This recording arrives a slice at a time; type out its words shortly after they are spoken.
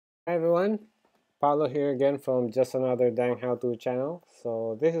Hi everyone, Paulo here again from Just Another Dang How To channel.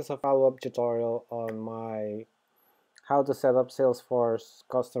 So this is a follow-up tutorial on my how to set up Salesforce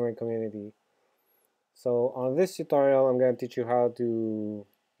customer community. So on this tutorial, I'm going to teach you how to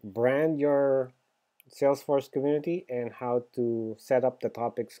brand your Salesforce community and how to set up the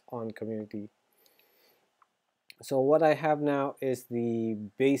topics on community. So what I have now is the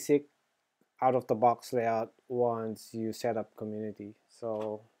basic out-of-the-box layout once you set up community.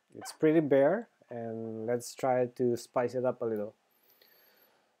 So it's pretty bare, and let's try to spice it up a little.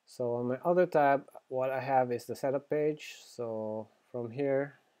 So on my other tab, what I have is the setup page. So from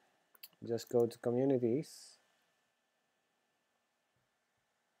here, just go to communities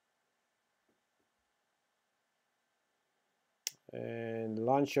and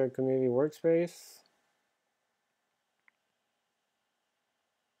launch your community workspace.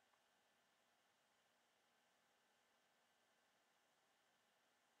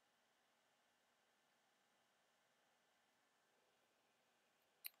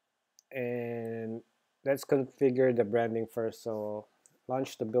 And let's configure the branding first. So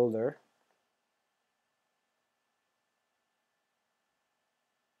launch the builder.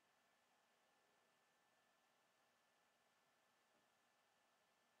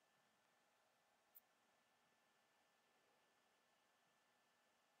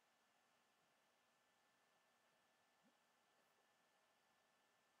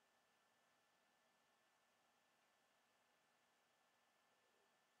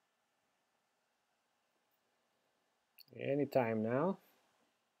 Anytime now.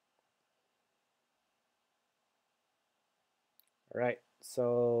 All right,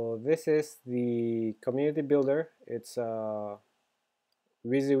 so this is the community builder. It's WYSIWYG,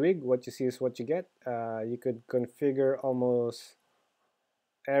 what you see is what you get. You could configure almost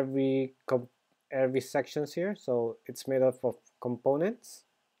every every sections here. So it's made up of components.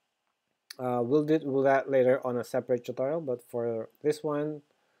 We'll do that later on a separate tutorial, but for this one,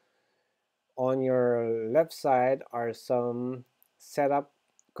 on your left side are some setup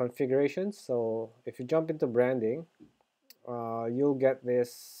configurations. So if you jump into branding, you'll get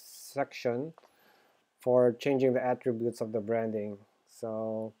this section for changing the attributes of the branding.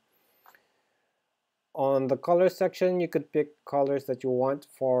 So on the color section, you could pick colors that you want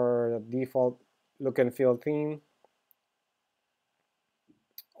for the default look and feel theme,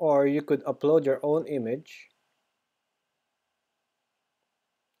 or you could upload your own image.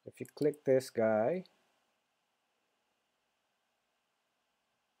 If you click this guy,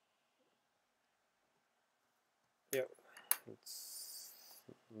 yep,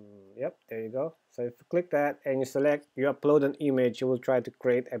 yep, there you go. So if you click that and you select, you upload an image, you will try to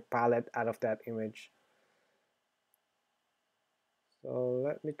create a palette out of that image. So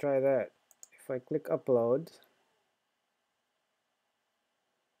let me try that. If I click upload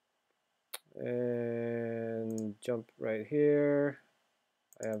and jump right here,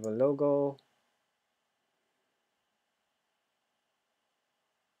 I have a logo.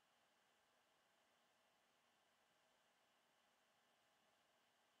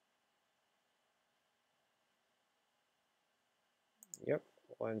 Yep,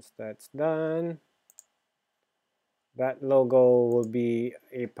 once that's done, that logo will be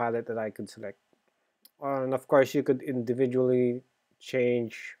a palette that I could select. And of course, you could individually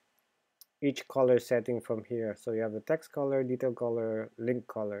change each color setting from here. So you have the text color, detail color, link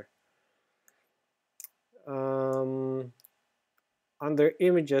color. Um, Under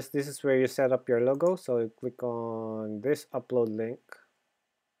images, this is where you set up your logo. So you click on this upload link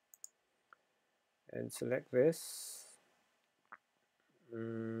and select this.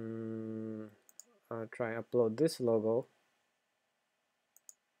 I'll try upload this logo.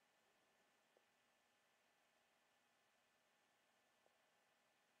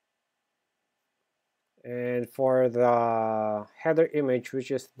 And for the header image, which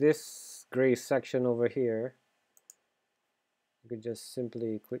is this gray section over here, you could just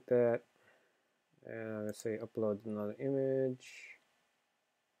simply click that and let's say upload another image.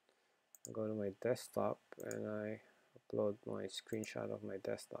 I go to my desktop and I upload my screenshot of my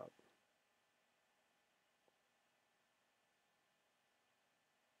desktop.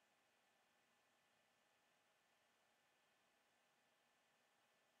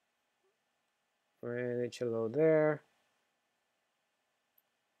 And it should load there.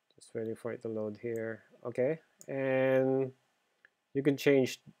 Just waiting for it to load here. Okay, and you can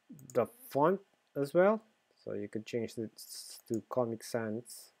change the font as well. So you could change this to Comic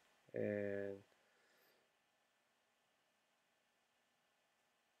Sans and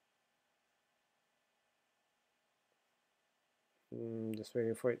just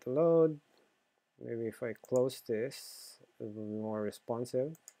waiting for it to load. Maybe if I close this, it will be more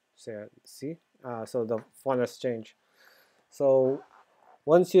responsive. See, so the font has changed. So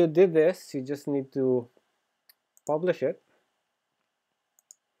once you did this, you just need to publish it.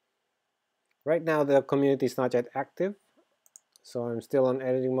 Right now the community is not yet active, so I'm still on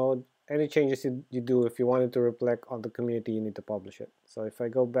editing mode. Any changes you do, if you want it to reflect on the community, you need to publish it. So if I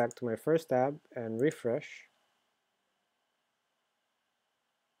go back to my first tab and refresh,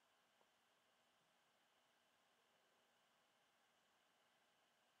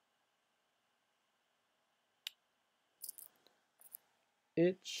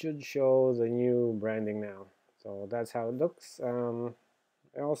 it should show the new branding now. So that's how it looks.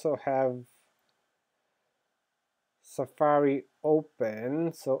 I also have Safari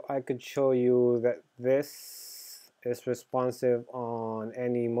open, so I could show you that this is responsive on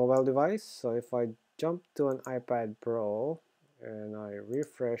any mobile device. So if I jump to an iPad Pro and I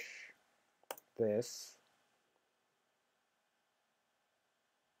refresh this,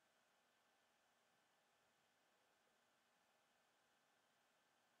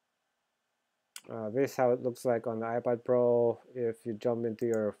 this is how it looks like on the iPad Pro. If you jump into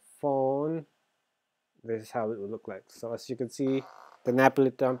your phone, this is how it would look like. So as you can see, the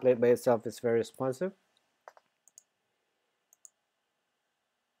Napili template by itself is very responsive.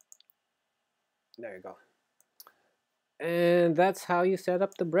 There you go. And that's how you set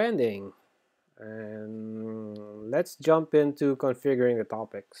up the branding. And let's jump into configuring the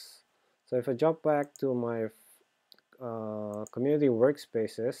topics. So if I jump back to my community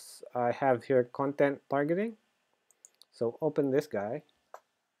workspaces, I have here content targeting. So open this guy.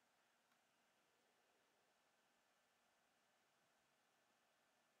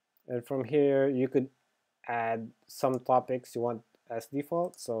 And from here, you could add some topics you want as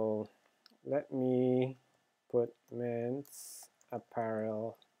default. So let me put men's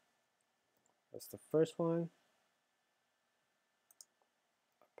apparel. That's the first one.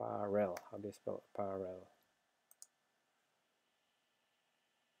 Apparel. How do you spell apparel?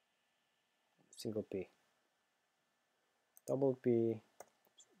 Single P. Double P.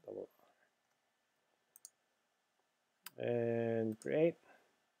 Double R. And create.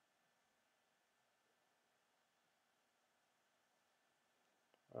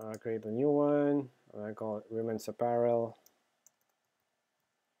 Create a new one. I call it women's apparel.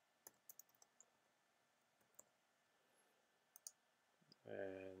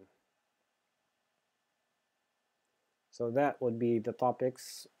 And so that would be the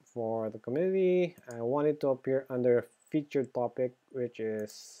topics for the community. I want it to appear under featured topic, which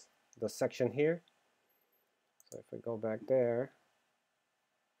is the section here. So if I go back there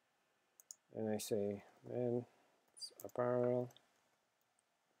and I say men's apparel,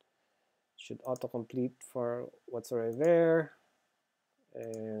 should autocomplete for what's already there.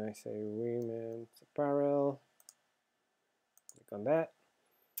 And I say women's apparel, click on that.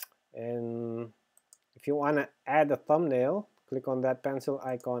 And if you want to add a thumbnail, click on that pencil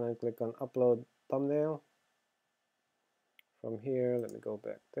icon and click on upload thumbnail. From here, let me go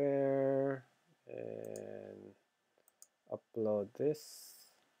back there and upload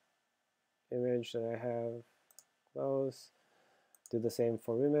this image that I have. Close. Do the same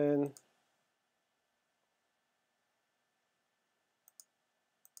for women.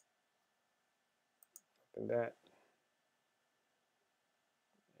 Open that.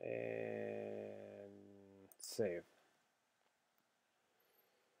 And save.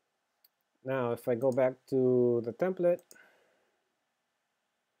 Now, if I go back to the template,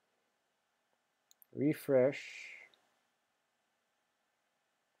 refresh,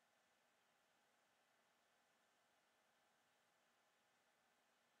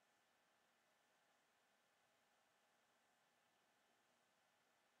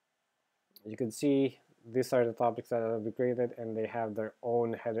 you can see these are the topics that will be created and they have their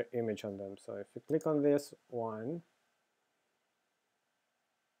own header image on them. So if you click on this one,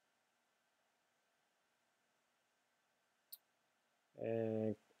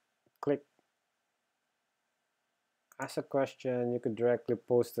 and click ask a question, you could directly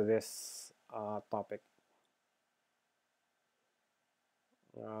post to this topic.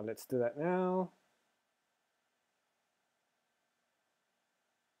 Let's do that now.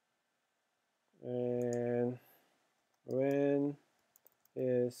 And when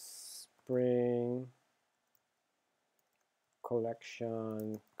is spring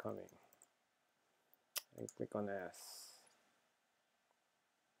collection coming? And click on S.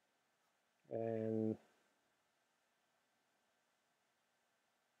 And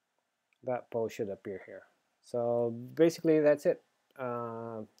that post should appear here. So basically that's it.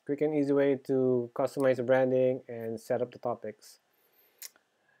 Quick and easy way to customize the branding and set up the topics.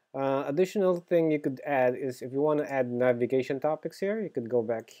 Additional thing you could add is if you want to add navigation topics here, you could go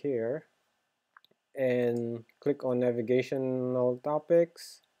back here and click on navigational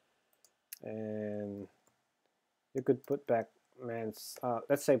topics, and you could put back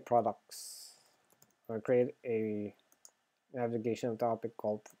let's say products, or create a navigation topic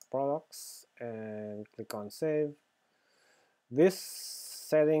called products and click on save. These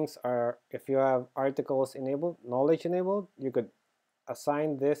settings are, if you have articles enabled, knowledge enabled, you could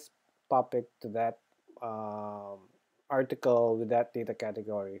assign this topic to that um, article with that data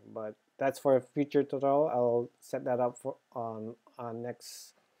category. But that's for a future tutorial. I'll set that up for on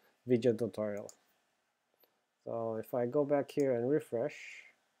next video tutorial. So if I go back here and refresh,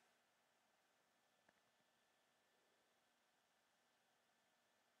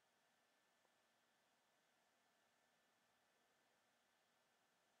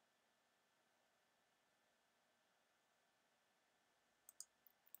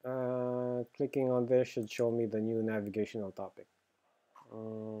 clicking on this should show me the new navigational topic.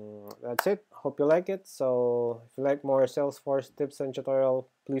 That's it. Hope you like it. So if you like more Salesforce tips and tutorial,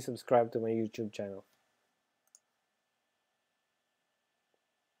 please subscribe to my YouTube channel.